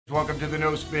Welcome to the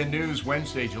No Spin News,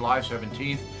 Wednesday, July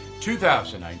 17th,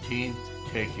 2019.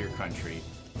 Take your country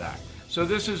back. So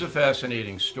this is a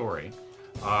fascinating story,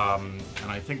 and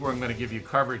I think we're going to give you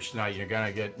coverage tonight you're going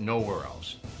to get nowhere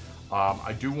else.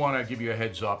 I do want to give you a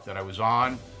heads up that I was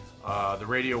on the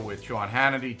radio with Sean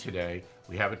Hannity today.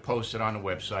 We have it posted on the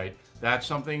website. That's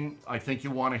something I think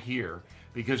you want to hear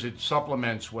because it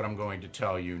supplements what I'm going to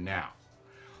tell you now.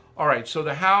 All right, so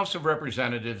the House of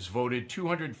Representatives voted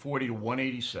 240 to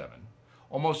 187,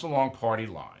 almost along party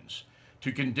lines,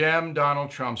 to condemn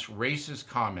Donald Trump's racist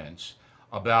comments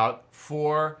about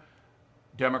 4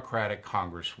 Democratic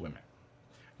Congresswomen.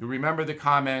 You remember the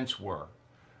comments were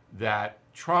that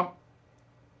Trump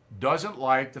doesn't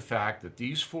like the fact that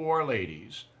these 4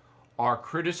 ladies are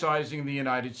criticizing the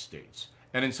United States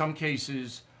and in some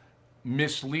cases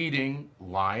misleading,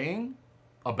 lying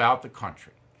about the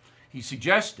country. He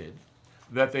suggested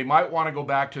that they might want to go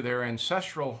back to their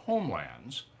ancestral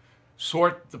homelands,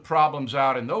 sort the problems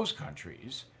out in those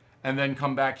countries, and then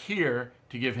come back here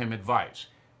to give him advice.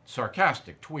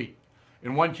 Sarcastic tweet.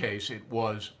 In one case, it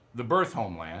was the birth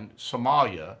homeland,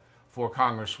 Somalia, for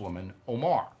Congresswoman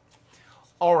Omar.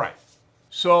 All right,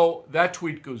 so that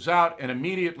tweet goes out, and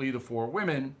immediately the 4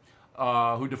 women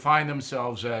who define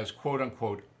themselves as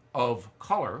quote-unquote of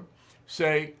color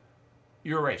say,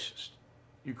 you're racist.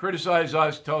 You criticize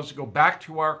us, tell us to go back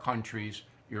to our countries,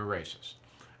 you're racist.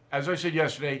 As I said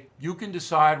yesterday, you can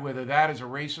decide whether that is a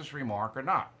racist remark or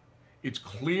not. It's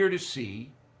clear to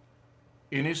see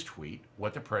in his tweet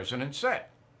what the president said.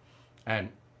 And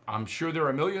I'm sure there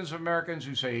are millions of Americans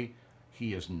who say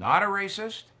he is not a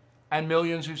racist and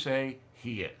millions who say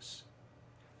he is.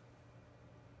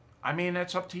 I mean,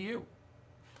 that's up to you.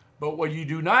 But what you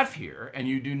do not hear and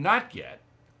you do not get,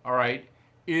 all right,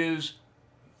 is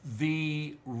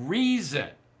the reason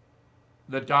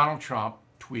that Donald Trump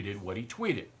tweeted what he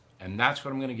tweeted. And that's what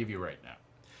I'm going to give you right now.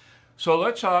 So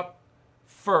let's up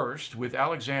first with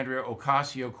Alexandria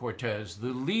Ocasio-Cortez, the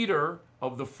leader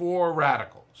of the 4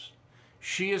 radicals.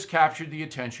 She has captured the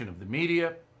attention of the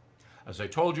media. As I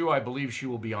told you, I believe she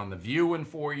will be on The View in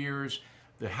 4 years.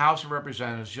 The House of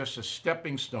Representatives is just a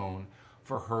stepping stone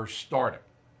for her stardom.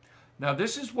 Now,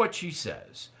 this is what she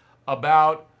says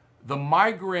about the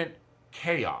migrant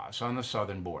chaos on the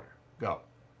southern border. Go.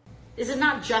 This is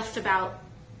not just about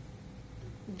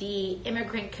the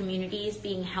immigrant communities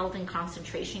being held in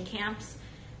concentration camps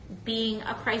being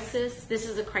a crisis. This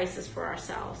is a crisis for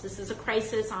ourselves. This is a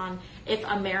crisis on if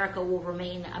America will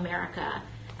remain America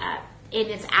in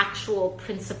its actual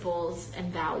principles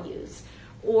and values,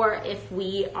 or if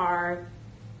we are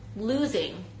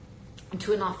losing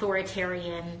to an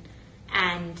authoritarian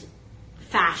and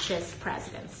fascist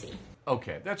presidency.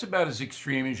 Okay, that's about as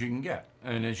extreme as you can get.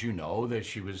 And as you know, that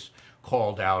she was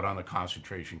called out on the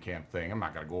concentration camp thing. I'm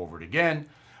not going to go over it again,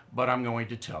 but I'm going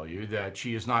to tell you that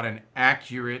she is not an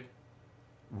accurate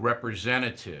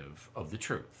representative of the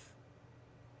truth.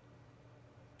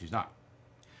 She's not.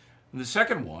 And the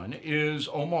second one is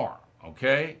Omar,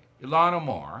 okay? Ilhan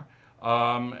Omar.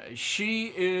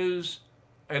 She is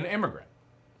an immigrant,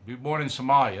 born in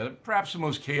Somalia, perhaps the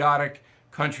most chaotic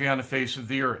country on the face of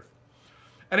the earth.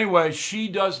 Anyway, she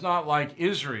does not like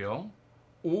Israel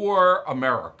or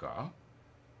America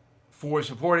for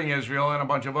supporting Israel and a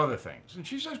bunch of other things. And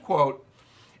she says, quote,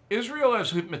 Israel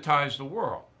has hypnotized the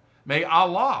world. May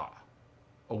Allah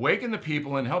awaken the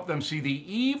people and help them see the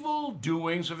evil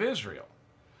doings of Israel.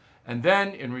 And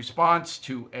then in response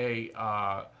to a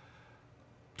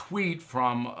tweet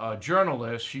from a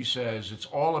journalist, she says, it's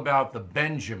all about the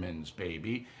Benjamins,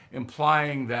 baby,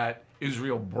 implying that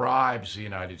Israel bribes the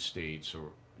United States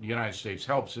or the United States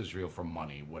helps Israel for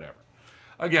money, whatever.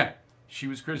 Again, she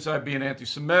was criticized being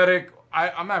anti-Semitic.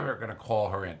 I'm never going to call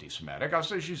her anti-Semitic. I'll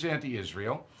say she's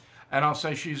anti-Israel, and I'll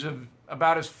say she's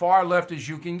about as far left as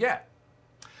you can get.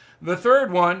 The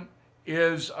third one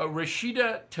is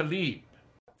Rashida Tlaib.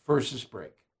 First this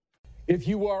break. If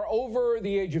you are over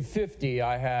the age of 50,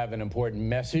 I have an important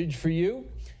message for you.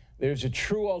 There's a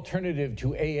true alternative to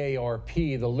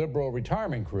AARP, the liberal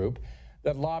retirement group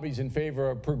that lobbies in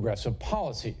favor of progressive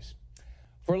policies.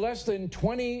 For less than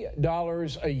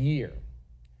 $20 a year,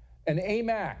 an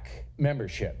AMAC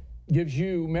membership gives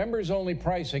you members-only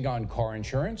pricing on car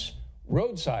insurance,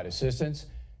 roadside assistance,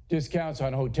 discounts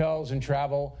on hotels and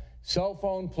travel, cell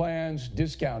phone plans,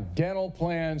 discount dental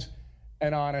plans,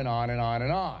 and on and on and on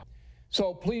and on.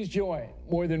 So please join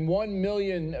more than 1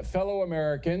 million fellow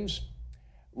Americans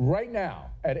right now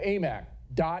at amac.us.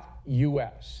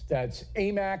 That's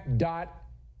amac.us.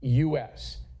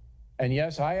 And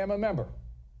yes, I am a member.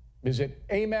 Visit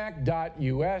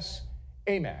amac.us,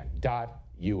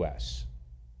 amac.us.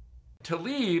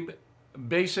 Tlaib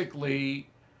basically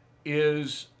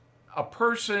is a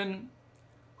person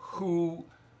who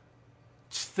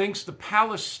thinks the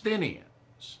Palestinians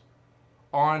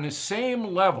are on the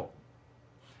same level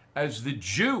as the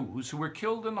Jews who were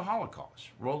killed in the Holocaust.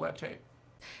 Roll that tape.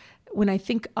 When I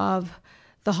think of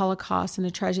the Holocaust and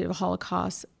the tragedy of the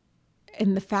Holocaust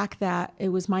and the fact that it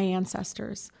was my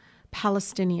ancestors,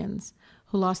 Palestinians,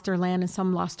 who lost their land and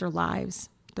some lost their lives,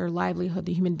 their livelihood,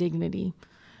 their human dignity,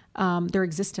 their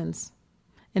existence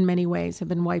in many ways have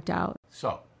been wiped out.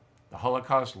 So, the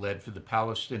Holocaust led to the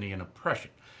Palestinian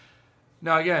oppression.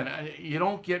 Now again, you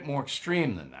don't get more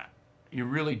extreme than that. You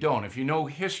really don't. If you know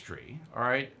history, all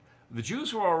right, the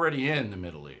Jews were already in the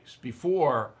Middle East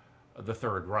before the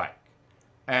Third Reich,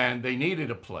 and they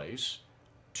needed a place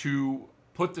to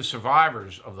put the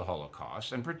survivors of the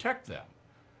Holocaust and protect them.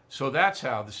 So that's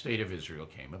how the State of Israel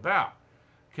came about.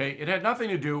 Okay, it had nothing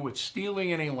to do with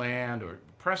stealing any land or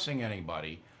oppressing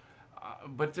anybody,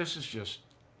 but this is just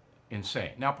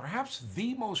insane. Now, perhaps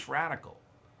the most radical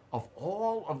of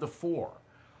all of the four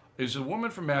is a woman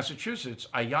from Massachusetts,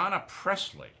 Ayanna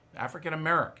Pressley, African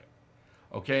American.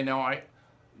 Okay, now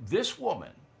this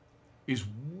woman is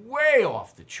way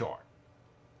off the chart,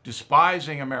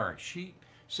 despising America. She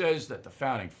says that the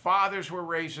founding fathers were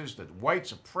racist, that white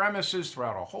supremacists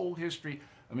throughout our whole history.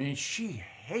 I mean, she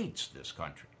hates this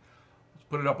country. Let's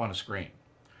put it up on the screen.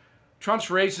 Trump's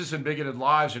racist and bigoted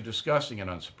lies are disgusting and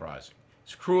unsurprising.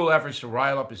 His cruel efforts to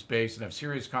rile up his base and have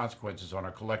serious consequences on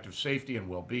our collective safety and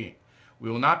well-being. We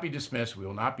will not be dismissed. We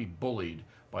will not be bullied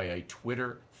by a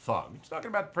Twitter thug. He's talking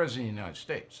about the President of the United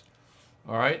States.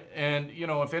 All right? And, you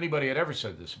know, if anybody had ever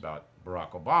said this about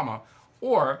Barack Obama,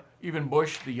 or even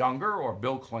Bush the younger, or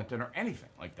Bill Clinton, or anything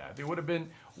like that, they would have been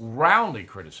roundly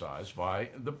criticized by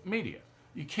the media.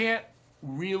 You can't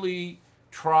really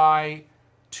try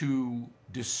to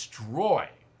destroy,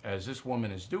 as this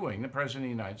woman is doing, the President of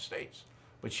the United States.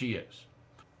 But she is.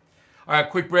 All right,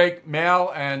 quick break,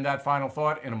 mail, and that final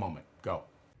thought in a moment. Go.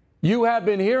 You have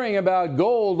been hearing about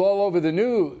gold all over the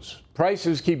news.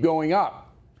 Prices keep going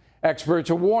up. Experts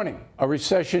are warning a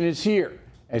recession is here.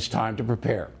 It's time to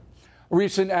prepare. A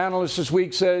recent analyst this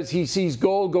week says he sees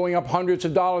gold going up hundreds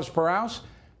of dollars per ounce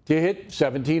to hit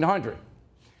 $1,700.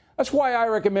 That's why I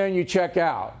recommend you check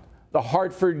out the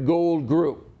Hartford Gold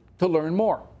Group to learn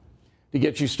more. To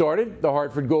get you started, the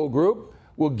Hartford Gold Group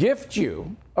will gift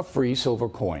you a free silver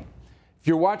coin. If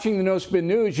you're watching the No Spin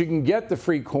News, you can get the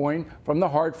free coin from the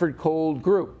Hartford Gold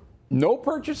Group. No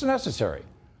purchase necessary.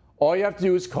 All you have to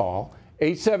do is call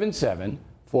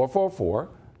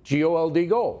 877-444-GOLD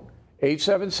Gold.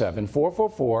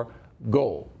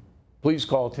 877-444-GOLD. Please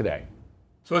call today.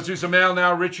 So let's do some mail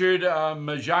now. Richard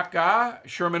Majaka,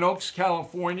 Sherman Oaks,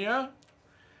 California.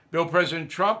 Bill, President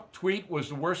Trump tweet was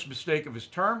the worst mistake of his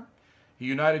term. He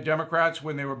united Democrats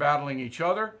when they were battling each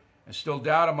other, and still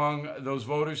doubt among those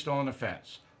voters still on the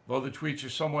fence. Though the tweets are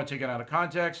somewhat taken out of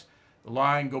context, the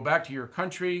line, "Go back to your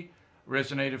country,"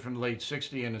 resonated from the late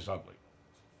 60s and is ugly.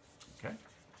 Okay.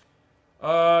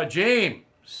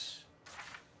 James,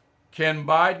 can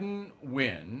Biden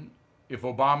win if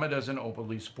Obama doesn't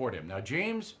openly support him? Now,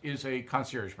 James is a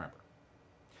concierge member.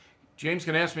 James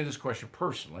can ask me this question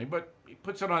personally, but he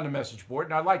puts it on the message board,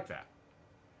 and I like that.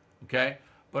 Okay?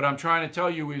 But I'm trying to tell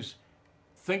you is,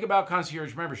 think about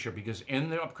concierge membership, because in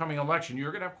the upcoming election,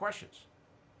 you're going to have questions.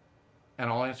 And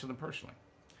I'll answer them personally.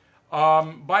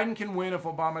 Biden can win if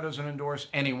Obama doesn't endorse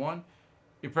anyone.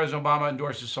 If President Obama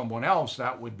endorses someone else,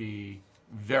 that would be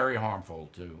very harmful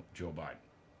to Joe Biden.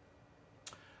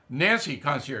 Nancy,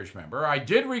 concierge member, I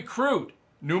did recruit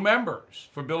new members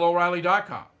for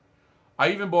BillO'Reilly.com.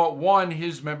 I even bought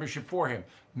his membership for him.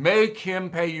 Make him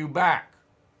pay you back,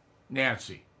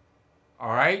 Nancy. All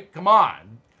right? Come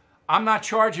on. I'm not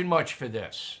charging much for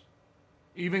this.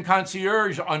 Even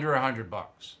concierge under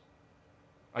 $100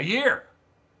 a year.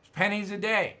 It's pennies a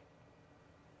day.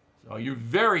 So you're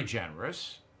very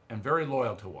generous and very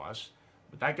loyal to us,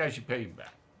 but that guy should pay you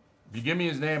back. If you give me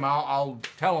his name, I'll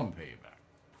tell him to pay you back.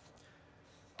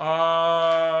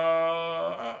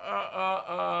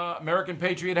 American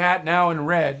Patriot hat now in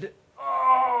red.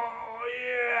 Oh,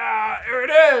 yeah, here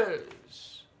it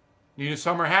is. Need a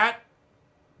summer hat?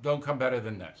 Don't come better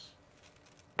than this.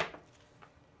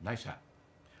 Nice hat.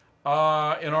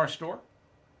 In our store.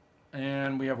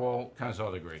 And we have all kinds of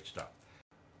other great stuff.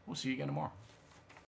 We'll see you again tomorrow.